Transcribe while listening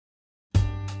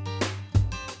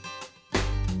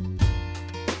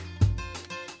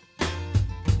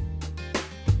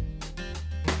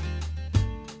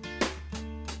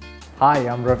Hi,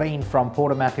 I'm Raveen from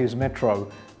Porter Matthews Metro.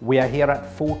 We are here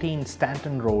at 14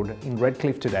 Stanton Road in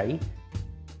Redcliffe today.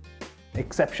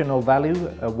 Exceptional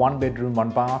value, a 1 bedroom, 1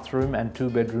 bathroom and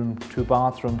 2 bedroom, 2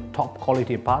 bathroom top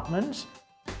quality apartments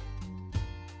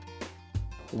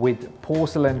with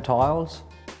porcelain tiles,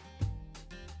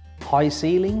 high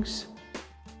ceilings,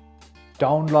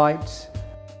 downlights,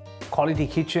 quality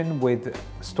kitchen with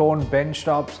stone bench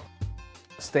tops,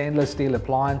 stainless steel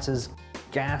appliances,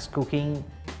 gas cooking,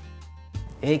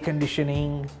 air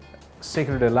conditioning,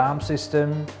 secret alarm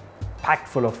system, packed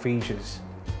full of features.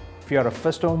 If you are a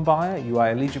first home buyer, you are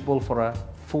eligible for a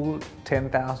full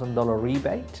 $10,000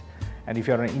 rebate. And if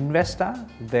you're an investor,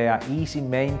 they are easy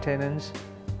maintenance,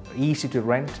 easy to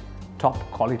rent, top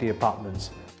quality apartments.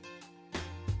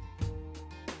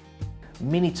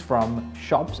 Minutes from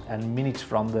shops and minutes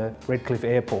from the Redcliffe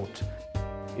airport.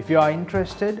 If you are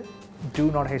interested,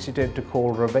 do not hesitate to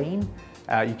call Raveen.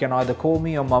 You can either call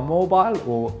me on my mobile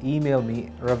or email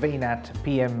me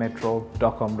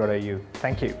raveen@pmmetro.com.au.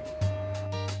 Thank you.